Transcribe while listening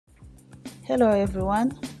Hello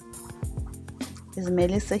everyone, it's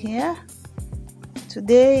Melissa here.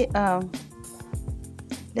 Today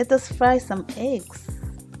let us fry some eggs.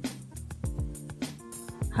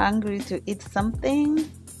 Hungry to eat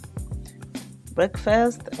something,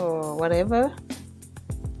 breakfast or whatever?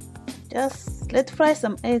 Just let's fry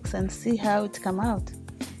some eggs and see how it come out.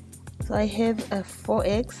 So I have 4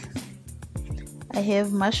 eggs. I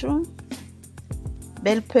have mushroom,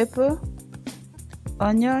 bell pepper,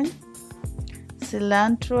 onion,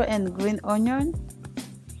 cilantro and green onion.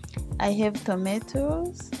 I have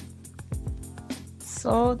tomatoes,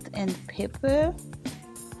 salt and pepper,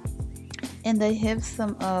 and I have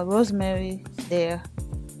some rosemary there.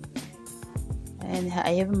 And I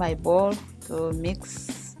have my bowl to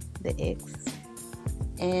mix the eggs,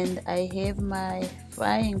 and I have my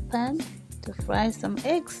frying pan to fry some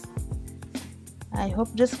eggs. I hope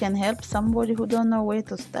this can help somebody who don't know where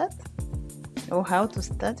to start or how to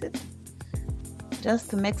start it,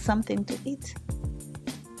 just to make something to eat.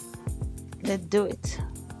 Let's do it.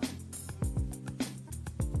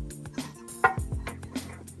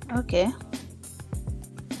 Okay,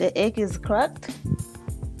 the egg is cracked,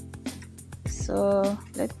 so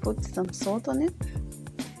let's put some salt on it.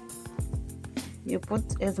 You put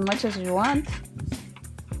as much as you want.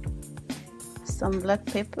 Some black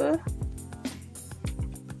pepper,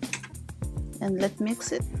 and let's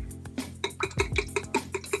mix it.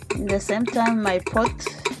 In the same time, my pot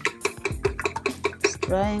is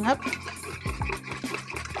drying up.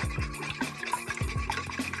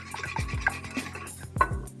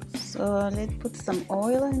 So let's put some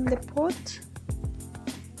oil in the pot.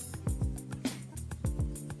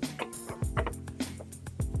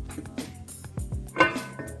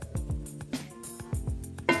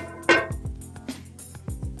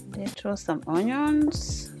 Let's throw some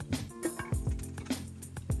onions.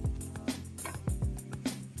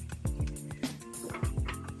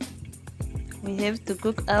 We have to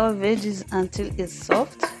cook our veggies until it's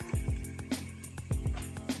soft.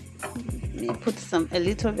 We put a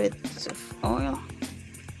little bit of oil.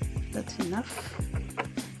 That's enough.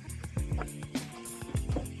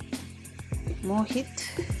 More heat.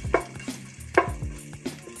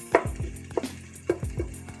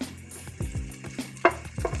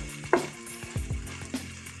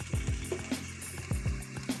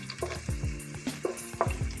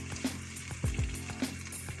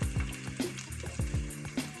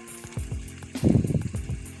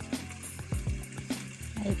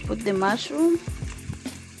 I put the mushroom,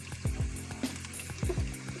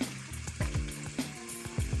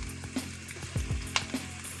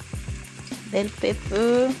 bell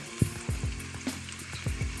pepper,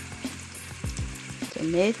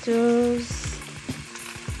 tomatoes,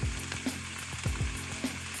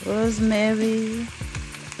 rosemary,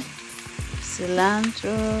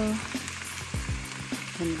 cilantro,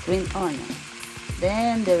 and green onion.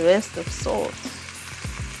 Then the rest of salt.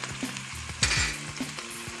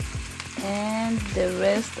 And the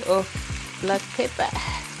rest of black pepper.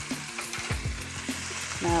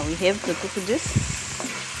 Now we have to cook this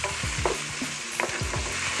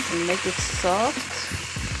and make it soft.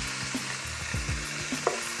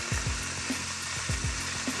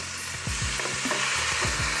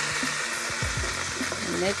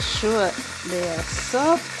 And make sure they are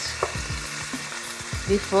soft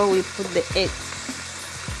before we put the eggs.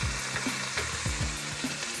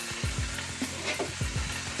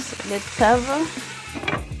 Let's cover.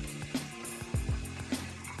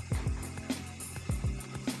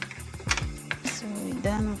 So we're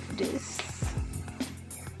done with this.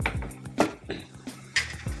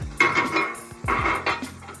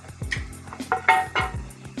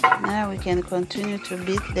 Now we can continue to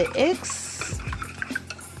beat the eggs.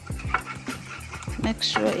 Make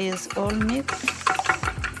sure it's all mixed.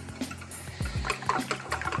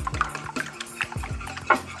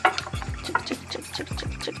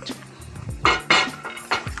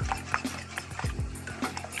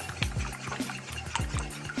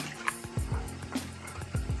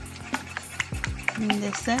 In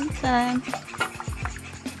the same time,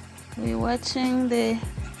 we're watching the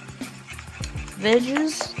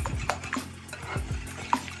veggies.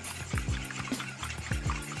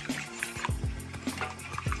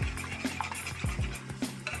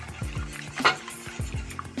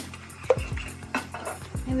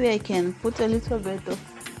 Maybe I can put a little bit of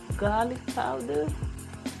garlic powder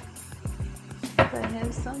if I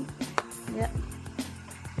have some. Yeah,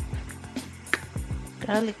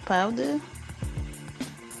 garlic powder.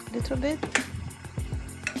 Little bit.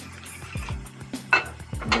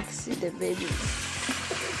 Let's see the baby.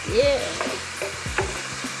 Yeah,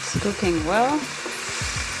 it's cooking well.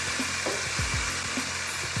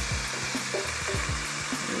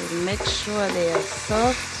 should make sure they are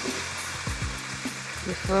soft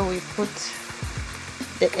before we put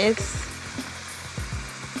the eggs.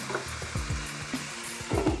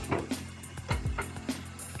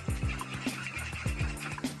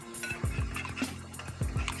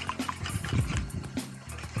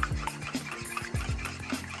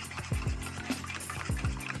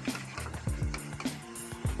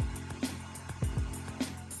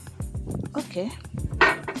 Okay,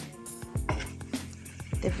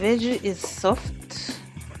 the veggie is soft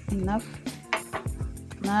enough.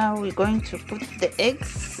 Now we're going to put the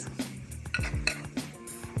eggs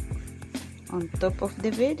on top of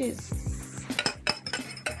the veggies.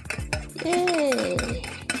 Yay!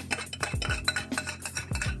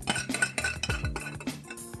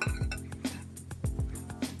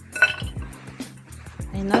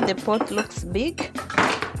 I know the pot looks big.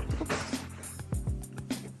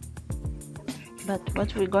 But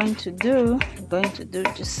what we're going to do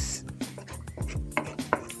just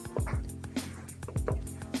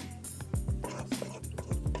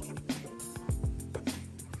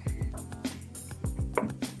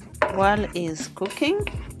while it's cooking,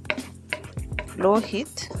 low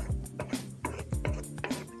heat.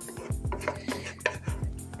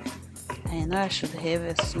 I know I should have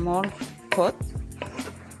a small pot,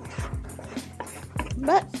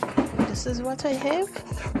 but this is what I have.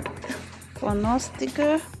 For no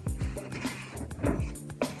sticker,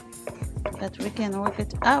 but we can work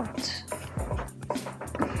it out.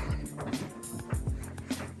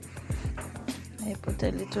 I put a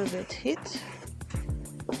little bit heat.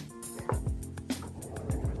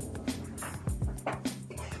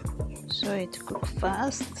 So it cooks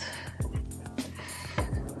fast.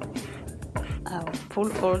 I'll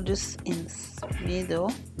pull all this in the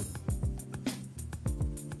middle.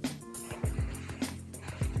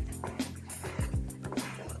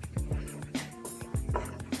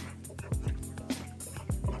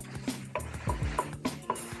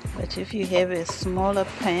 But if you have a smaller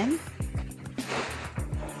pan,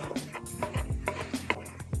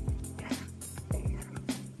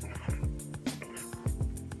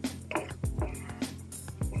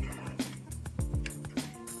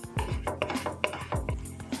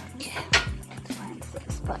 find some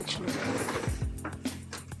spatula.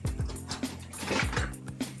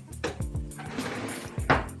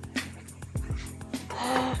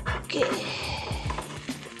 Okay.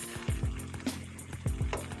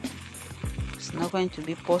 It's not going to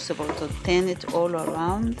be possible to turn it all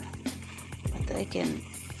around, but I can.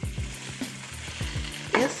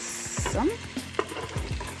 Yes, some.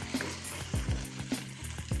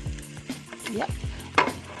 Yep.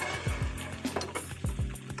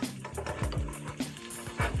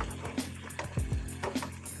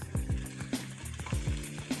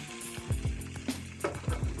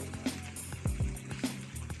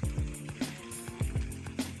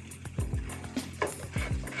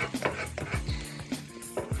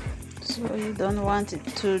 So you don't want it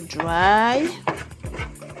too dry.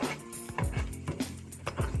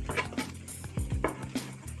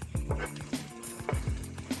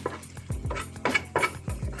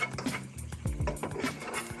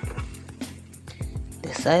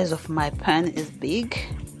 The size of my pan is big,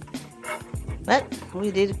 but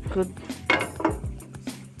we did good.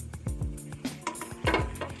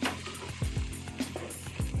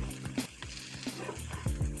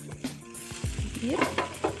 Yep.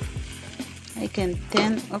 I can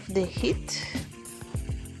turn off the heat.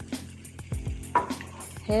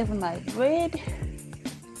 Have my bread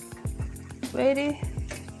ready.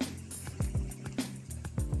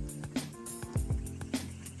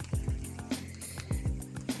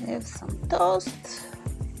 Have some toast.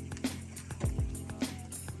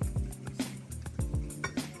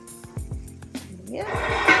 Yeah.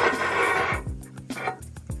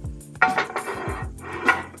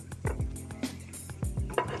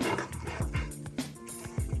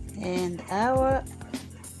 And our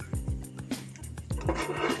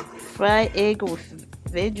fried egg with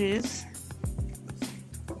veggies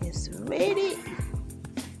is ready.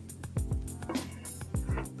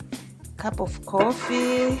 Cup of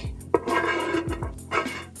coffee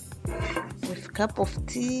with cup of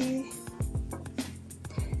tea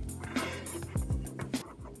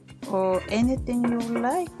or anything you would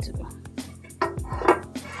like to.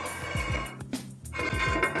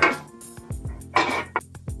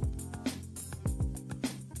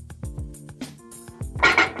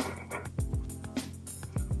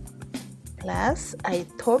 Plus, I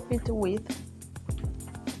top it with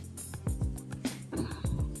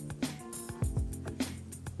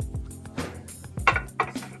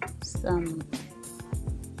some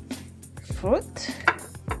fruit.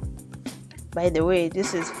 By the way,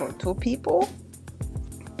 this is for 2 people.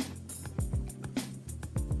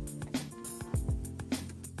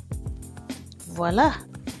 Voila,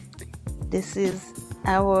 this is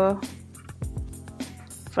our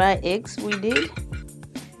fried eggs we did.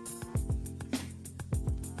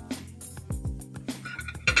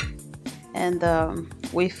 And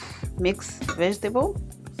with mixed vegetable,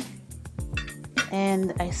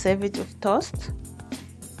 and I serve it with toast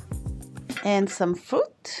and some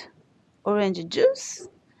fruit. Orange juice,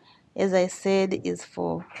 as I said, is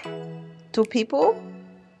for 2 people,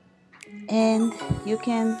 and you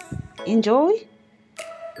can enjoy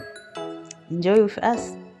with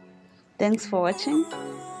us. Thanks for watching.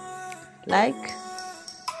 Like,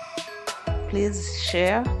 please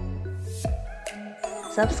share,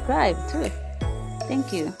 subscribe too.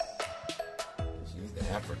 Thank you. She's the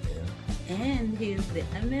African. And he's the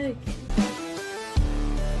American.